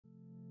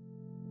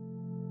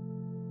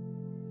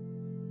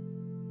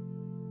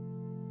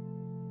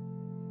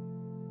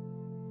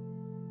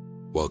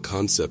While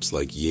concepts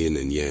like yin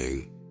and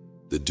yang,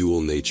 the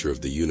dual nature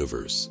of the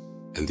universe,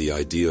 and the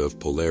idea of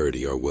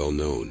polarity are well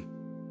known,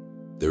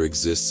 there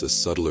exists a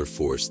subtler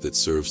force that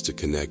serves to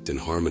connect and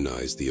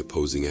harmonize the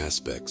opposing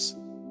aspects.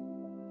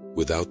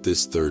 Without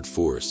this third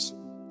force,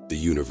 the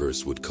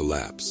universe would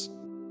collapse.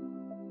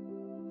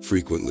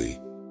 Frequently,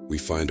 we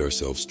find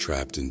ourselves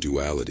trapped in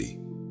duality,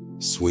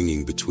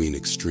 swinging between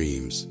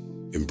extremes,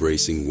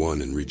 embracing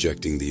one and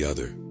rejecting the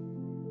other.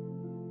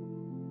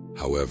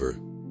 However,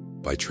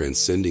 by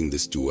transcending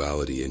this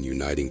duality and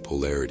uniting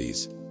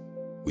polarities,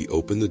 we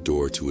open the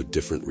door to a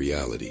different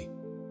reality,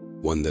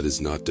 one that is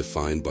not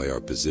defined by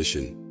our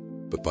position,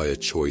 but by a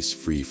choice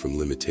free from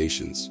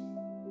limitations.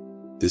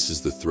 This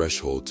is the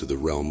threshold to the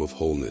realm of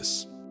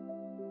wholeness.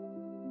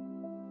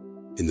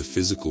 In the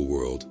physical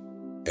world,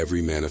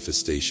 every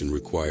manifestation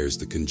requires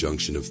the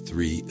conjunction of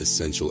three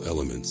essential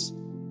elements.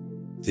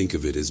 Think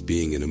of it as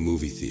being in a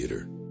movie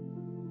theater.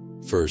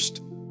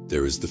 First,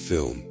 there is the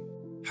film,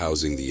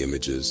 housing the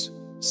images,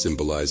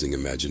 symbolizing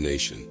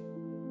imagination.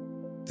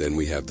 Then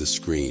we have the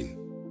screen,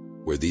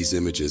 where these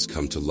images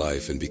come to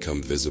life and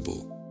become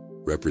visible,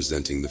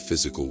 representing the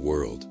physical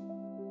world.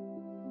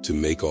 To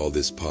make all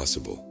this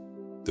possible,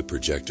 the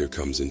projector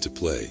comes into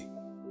play,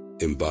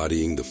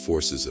 embodying the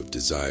forces of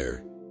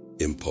desire,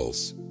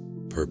 impulse,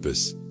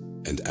 purpose,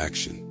 and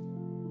action.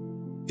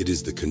 It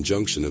is the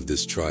conjunction of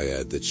this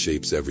triad that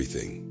shapes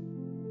everything.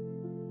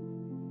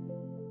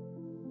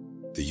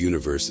 The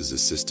universe is a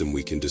system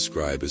we can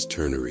describe as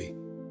ternary,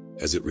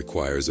 as it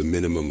requires a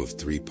minimum of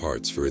 3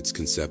 parts for its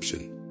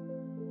conception.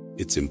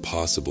 It's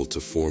impossible to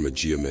form a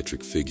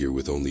geometric figure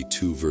with only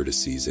 2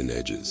 vertices and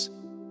edges.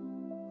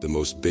 The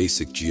most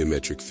basic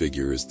geometric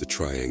figure is the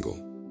triangle,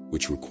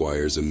 which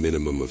requires a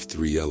minimum of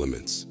 3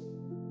 elements.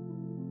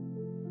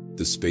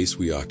 The space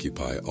we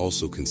occupy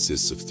also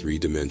consists of 3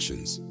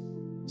 dimensions,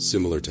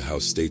 similar to how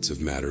states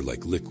of matter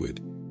like liquid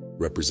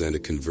represent a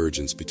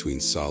convergence between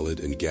solid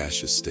and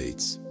gaseous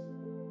states.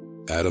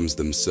 Atoms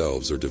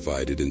themselves are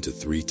divided into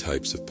 3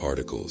 types of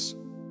particles: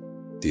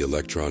 the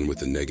electron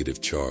with a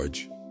negative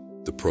charge,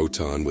 the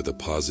proton with a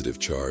positive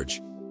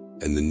charge,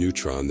 and the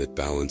neutron that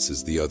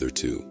balances the other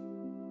 2.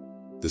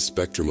 The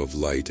spectrum of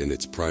light and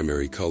its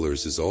primary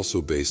colors is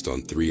also based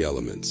on 3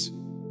 elements: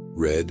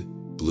 red,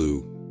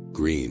 blue,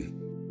 green.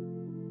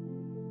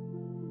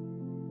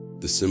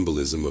 The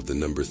symbolism of the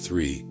number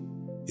 3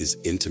 is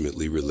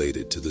intimately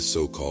related to the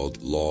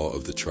so-called law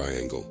of the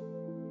triangle,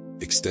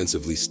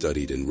 extensively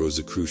studied in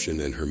Rosicrucian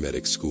and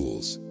Hermetic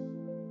schools.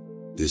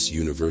 This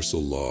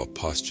universal law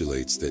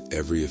postulates that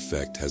every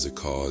effect has a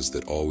cause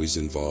that always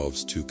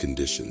involves 2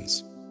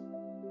 conditions: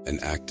 an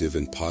active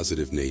and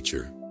positive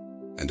nature,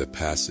 and a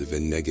passive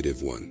and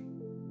negative one.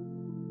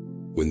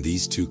 When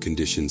these 2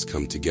 conditions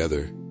come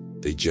together,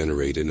 they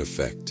generate an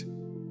effect.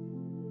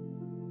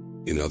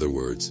 In other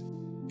words,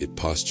 it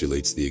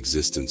postulates the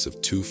existence of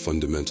 2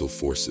 fundamental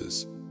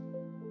forces: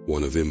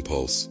 one of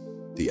impulse,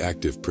 the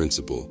active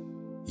principle,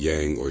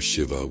 yang or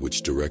Shiva,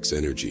 which directs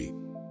energy,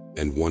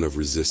 and one of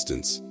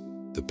resistance,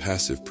 the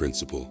passive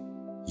principle,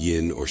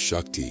 yin or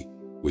Shakti,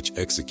 which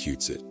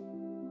executes it.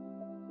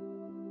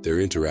 Their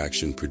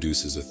interaction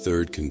produces a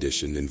 3rd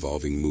condition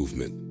involving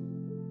movement.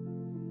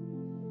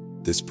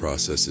 This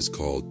process is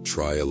called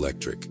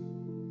trielectric,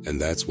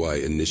 and that's why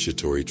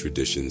initiatory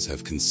traditions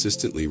have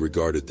consistently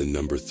regarded the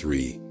number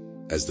 3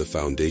 as the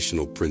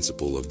foundational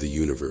principle of the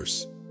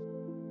universe.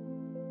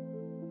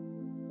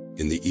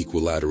 In the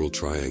equilateral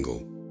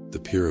triangle, the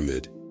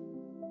pyramid,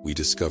 we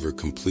discover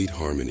complete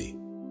harmony,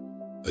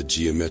 a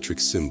geometric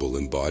symbol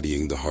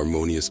embodying the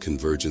harmonious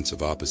convergence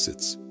of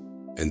opposites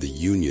and the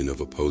union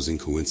of opposing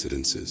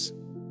coincidences.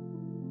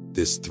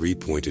 This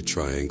 3-pointed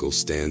triangle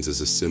stands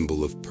as a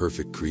symbol of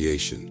perfect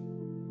creation.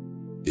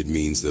 It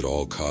means that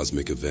all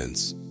cosmic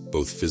events,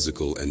 both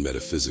physical and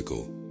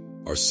metaphysical,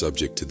 are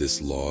subject to this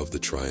law of the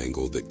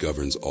triangle that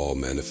governs all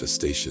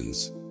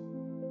manifestations.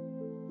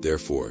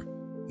 Therefore,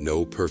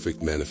 no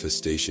perfect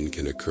manifestation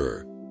can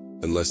occur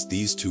unless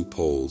these 2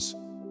 poles,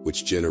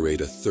 which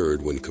generate a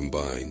 3rd when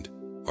combined,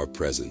 are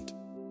present.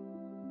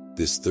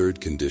 This 3rd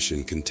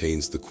condition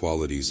contains the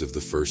qualities of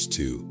the first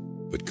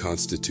 2, but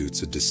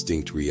constitutes a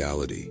distinct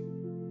reality.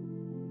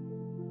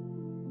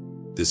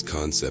 This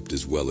concept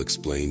is well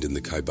explained in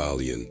the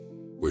Kybalion,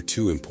 where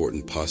 2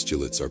 important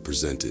postulates are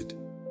presented.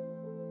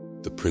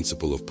 The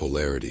principle of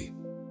polarity,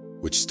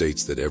 which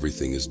states that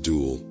everything is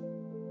dual,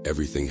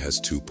 everything has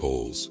 2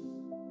 poles,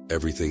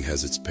 everything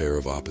has its pair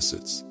of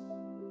opposites.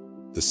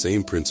 The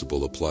same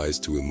principle applies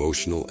to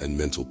emotional and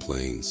mental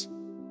planes.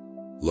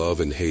 Love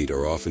and hate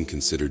are often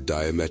considered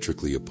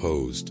diametrically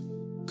opposed,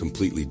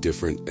 completely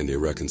different and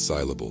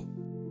irreconcilable.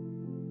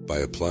 By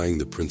applying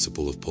the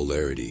principle of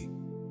polarity,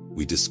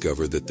 we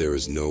discover that there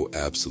is no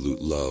absolute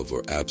love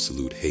or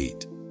absolute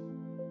hate.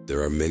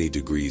 There are many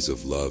degrees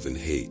of love and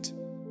hate,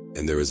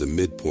 and there is a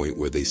midpoint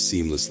where they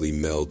seamlessly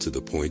meld to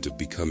the point of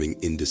becoming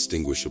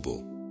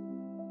indistinguishable.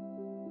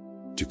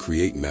 To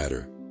create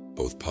matter,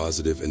 both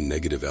positive and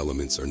negative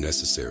elements are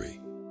necessary.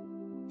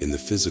 In the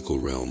physical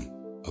realm,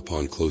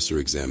 upon closer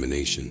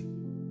examination,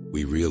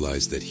 we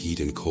realize that heat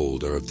and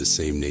cold are of the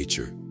same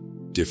nature,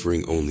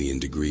 differing only in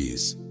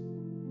degrees.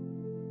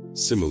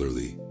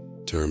 Similarly,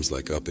 terms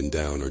like up and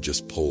down are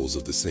just poles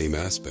of the same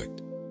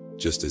aspect,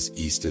 just as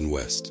east and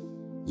west,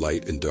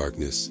 light and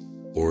darkness,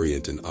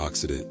 Orient and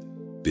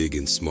Occident, big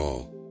and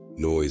small,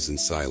 noise and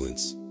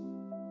silence.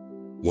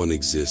 One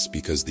exists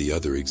because the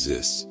other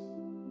exists.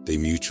 They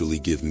mutually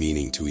give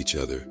meaning to each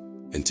other,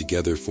 and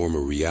together form a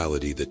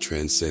reality that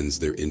transcends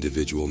their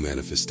individual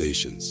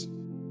manifestations.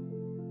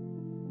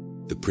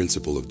 The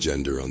principle of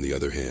gender, on the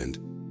other hand,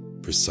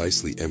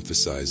 precisely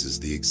emphasizes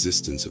the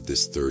existence of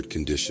this third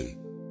condition,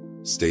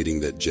 stating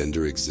that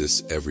gender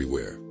exists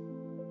everywhere.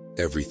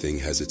 Everything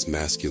has its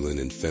masculine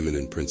and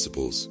feminine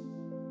principles.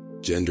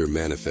 Gender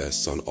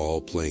manifests on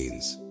all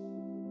planes.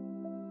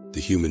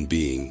 The human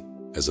being,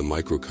 as a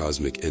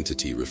microcosmic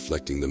entity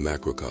reflecting the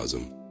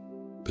macrocosm,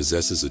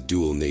 possesses a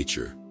dual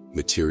nature,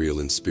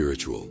 material and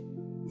spiritual,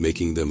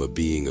 making them a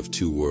being of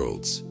two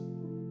worlds.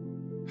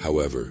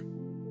 However,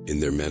 in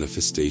their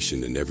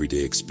manifestation and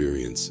everyday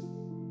experience,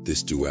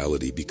 this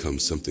duality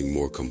becomes something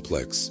more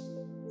complex,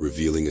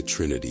 revealing a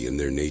trinity in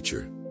their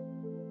nature.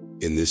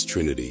 In this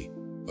trinity,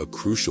 a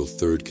crucial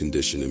third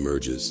condition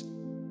emerges,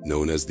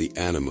 known as the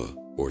anima,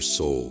 or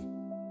soul.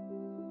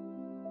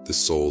 The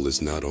soul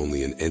is not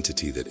only an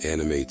entity that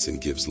animates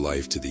and gives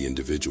life to the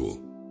individual,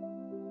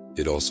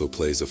 it also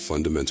plays a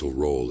fundamental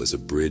role as a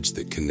bridge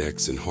that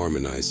connects and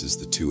harmonizes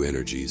the two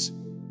energies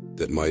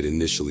that might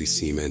initially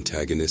seem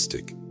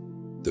antagonistic,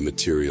 the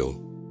material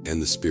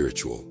and the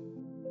spiritual.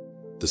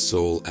 The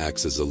soul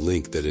acts as a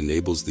link that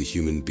enables the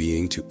human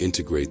being to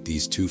integrate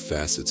these two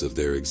facets of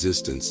their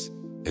existence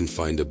and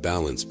find a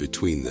balance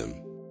between them.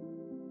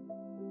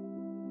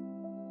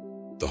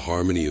 The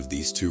harmony of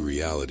these two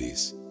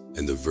realities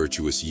and the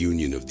virtuous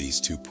union of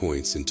these 2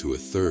 points into a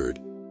third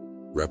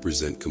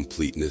represent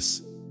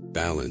completeness,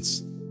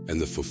 balance, and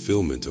the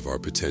fulfillment of our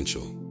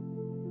potential.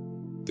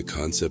 The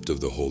concept of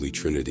the Holy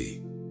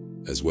Trinity,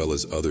 as well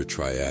as other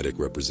triadic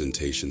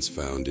representations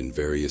found in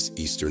various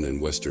Eastern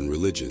and Western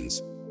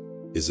religions,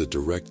 is a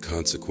direct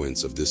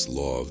consequence of this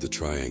law of the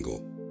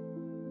triangle.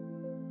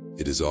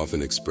 It is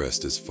often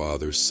expressed as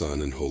Father,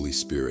 Son, and Holy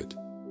Spirit,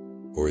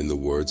 or in the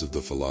words of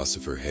the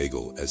philosopher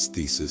Hegel as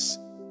thesis,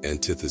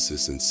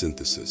 antithesis, and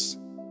synthesis,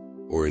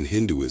 or in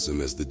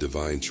Hinduism as the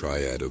divine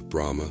triad of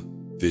Brahma,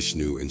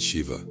 Vishnu, and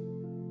Shiva,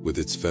 with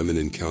its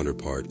feminine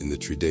counterpart in the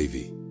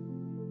Tridevi.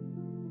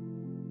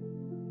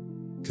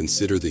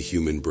 Consider the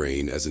human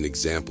brain as an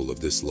example of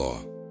this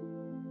law.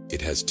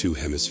 It has 2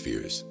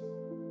 hemispheres,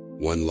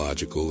 one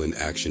logical and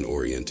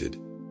action-oriented,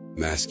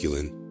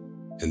 masculine,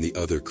 and the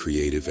other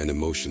creative and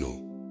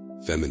emotional,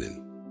 feminine.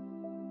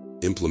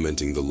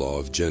 Implementing the law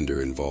of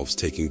gender involves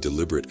taking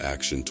deliberate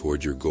action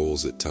toward your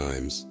goals at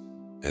times,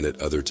 and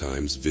at other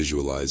times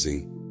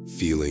visualizing,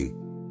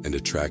 feeling, and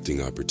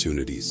attracting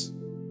opportunities.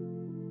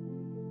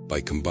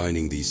 By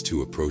combining these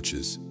 2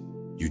 approaches,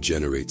 you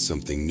generate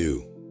something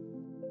new.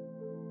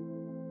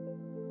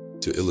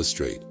 To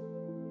illustrate,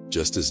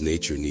 just as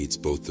nature needs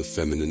both the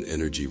feminine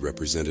energy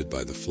represented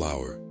by the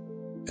flower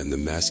and the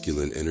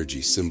masculine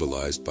energy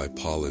symbolized by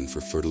pollen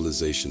for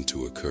fertilization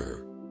to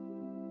occur,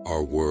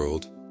 our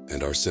world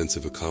and our sense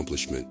of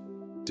accomplishment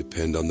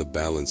depend on the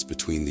balance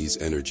between these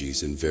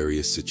energies in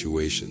various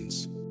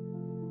situations.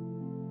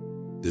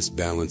 This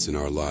balance in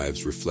our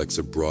lives reflects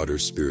a broader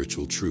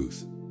spiritual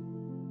truth.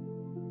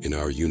 In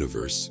our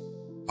universe,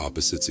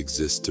 opposites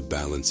exist to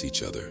balance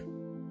each other.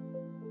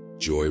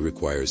 Joy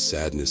requires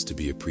sadness to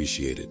be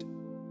appreciated,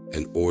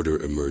 and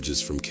order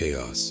emerges from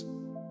chaos.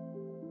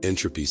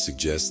 Entropy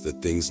suggests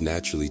that things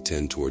naturally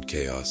tend toward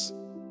chaos,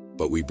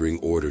 but we bring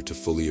order to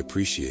fully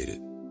appreciate it.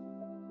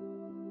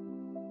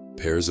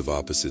 Pairs of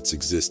opposites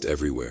exist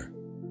everywhere.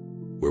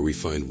 Where we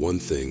find one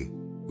thing,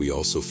 we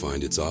also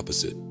find its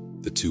opposite,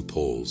 the 2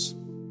 poles.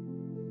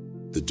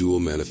 The dual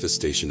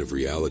manifestation of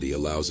reality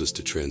allows us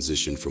to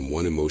transition from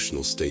one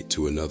emotional state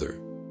to another.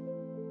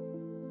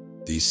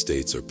 These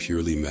states are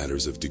purely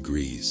matters of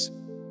degrees,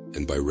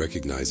 and by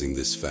recognizing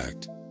this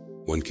fact,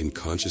 one can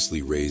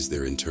consciously raise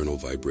their internal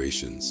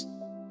vibrations,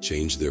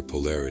 change their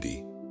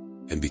polarity,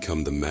 and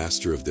become the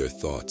master of their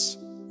thoughts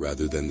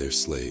rather than their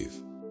slave.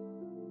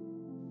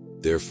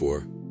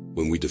 Therefore,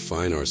 when we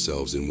define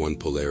ourselves in one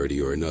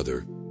polarity or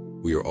another,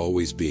 we are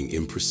always being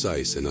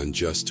imprecise and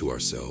unjust to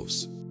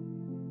ourselves.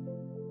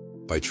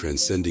 By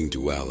transcending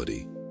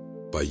duality,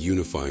 by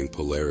unifying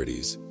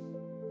polarities,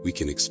 we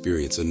can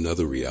experience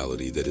another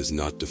reality that is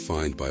not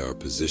defined by our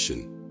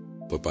position,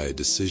 but by a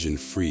decision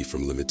free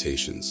from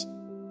limitations.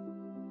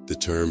 The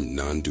term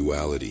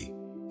non-duality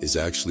is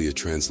actually a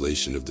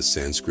translation of the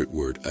Sanskrit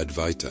word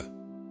Advaita,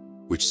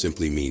 which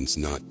simply means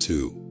not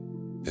two,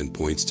 and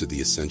points to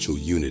the essential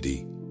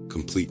unity,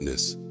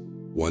 completeness,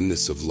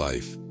 oneness of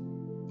life,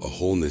 a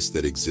wholeness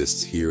that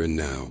exists here and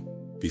now,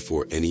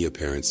 before any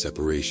apparent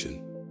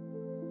separation.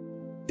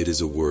 It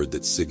is a word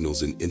that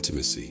signals an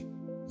intimacy,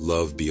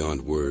 love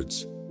beyond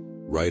words,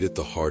 right at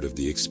the heart of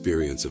the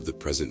experience of the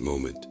present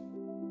moment.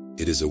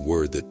 It is a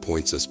word that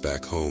points us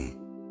back home.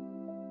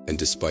 And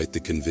despite the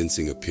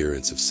convincing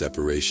appearance of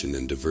separation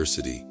and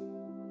diversity,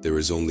 there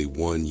is only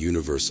one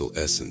universal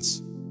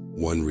essence,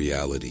 one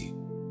reality,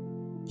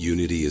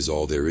 Unity is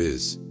all there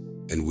is,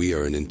 and we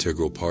are an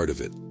integral part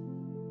of it.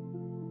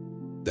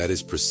 That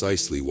is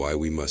precisely why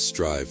we must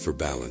strive for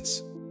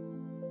balance.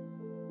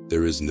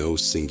 There is no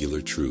singular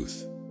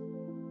truth.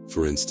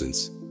 For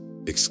instance,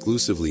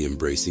 exclusively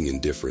embracing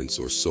indifference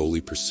or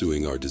solely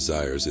pursuing our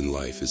desires in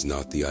life is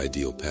not the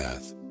ideal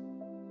path.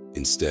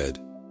 Instead,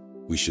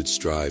 we should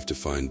strive to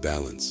find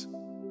balance.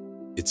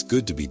 It's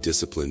good to be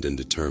disciplined and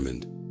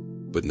determined,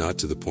 but not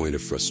to the point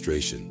of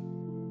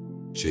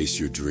frustration. Chase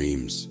your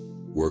dreams,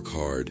 work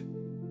hard,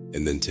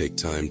 and then take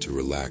time to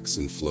relax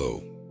and flow.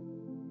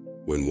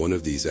 When one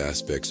of these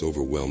aspects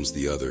overwhelms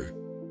the other,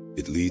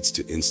 it leads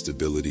to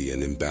instability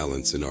and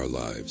imbalance in our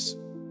lives.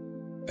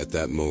 At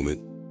that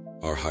moment,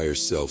 our higher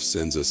self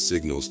sends us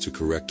signals to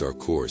correct our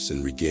course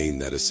and regain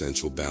that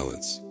essential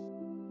balance.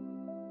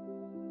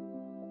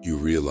 You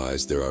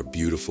realize there are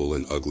beautiful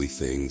and ugly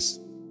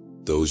things,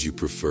 those you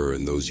prefer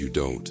and those you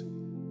don't,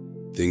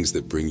 things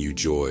that bring you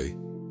joy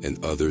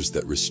and others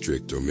that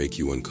restrict or make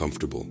you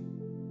uncomfortable.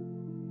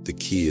 The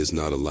key is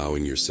not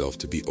allowing yourself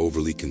to be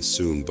overly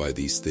consumed by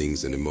these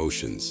things and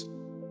emotions,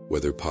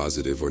 whether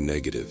positive or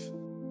negative.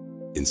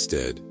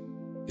 Instead,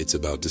 it's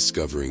about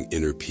discovering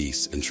inner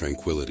peace and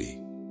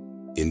tranquility,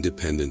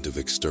 independent of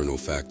external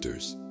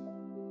factors.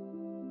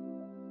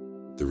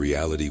 The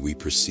reality we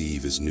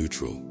perceive is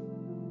neutral.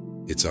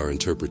 It's our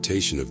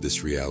interpretation of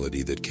this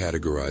reality that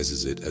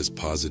categorizes it as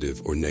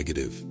positive or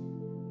negative.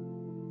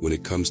 When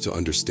it comes to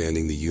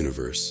understanding the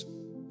universe,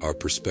 our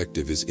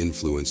perspective is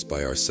influenced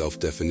by our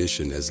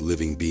self-definition as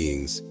living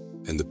beings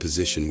and the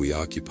position we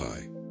occupy.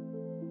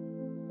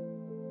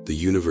 The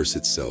universe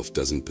itself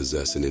doesn't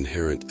possess an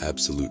inherent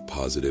absolute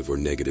positive or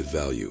negative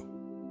value.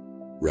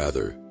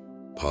 Rather,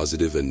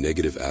 positive and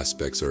negative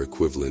aspects are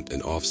equivalent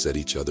and offset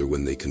each other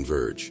when they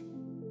converge.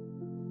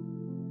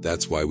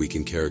 That's why we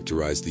can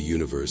characterize the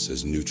universe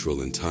as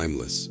neutral and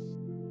timeless.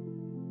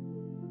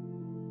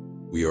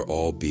 We are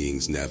all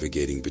beings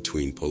navigating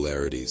between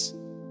polarities.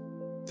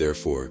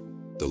 Therefore,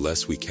 the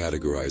less we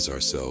categorize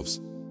ourselves,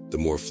 the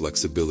more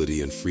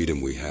flexibility and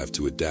freedom we have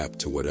to adapt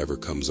to whatever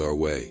comes our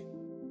way.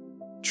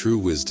 True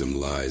wisdom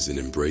lies in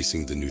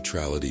embracing the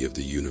neutrality of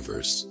the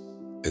universe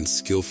and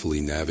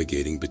skillfully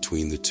navigating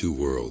between the two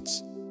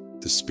worlds,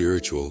 the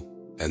spiritual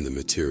and the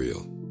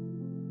material.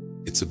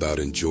 It's about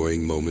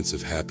enjoying moments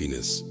of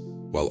happiness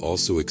while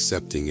also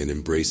accepting and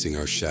embracing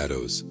our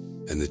shadows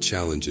and the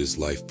challenges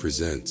life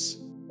presents.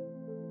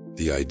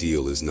 The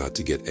ideal is not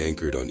to get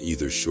anchored on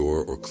either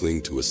shore or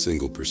cling to a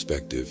single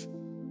perspective,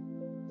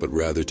 but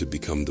rather to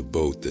become the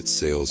boat that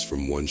sails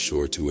from one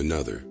shore to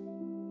another,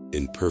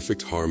 in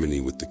perfect harmony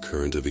with the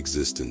current of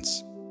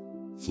existence,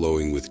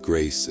 flowing with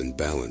grace and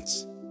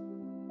balance.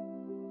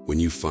 When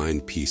you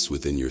find peace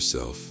within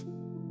yourself,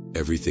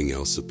 everything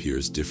else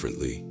appears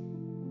differently.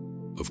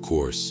 Of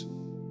course,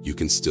 you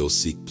can still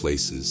seek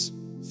places,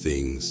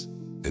 things,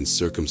 and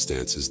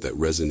circumstances that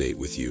resonate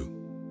with you,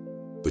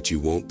 but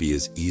you won't be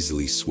as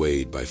easily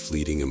swayed by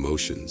fleeting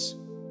emotions.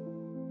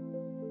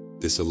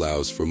 This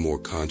allows for more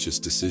conscious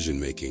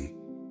decision-making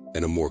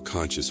and a more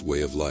conscious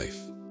way of life.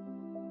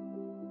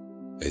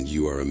 And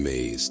you are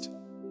amazed.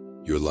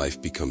 Your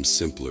life becomes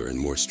simpler and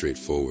more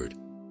straightforward,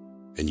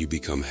 and you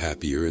become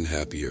happier and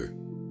happier.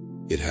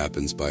 It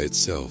happens by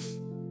itself.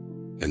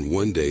 And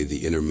one day the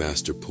inner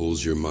master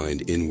pulls your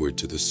mind inward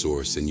to the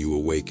source and you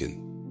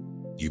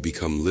awaken. You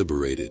become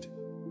liberated.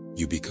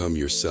 You become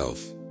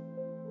yourself.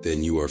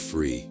 Then you are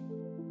free.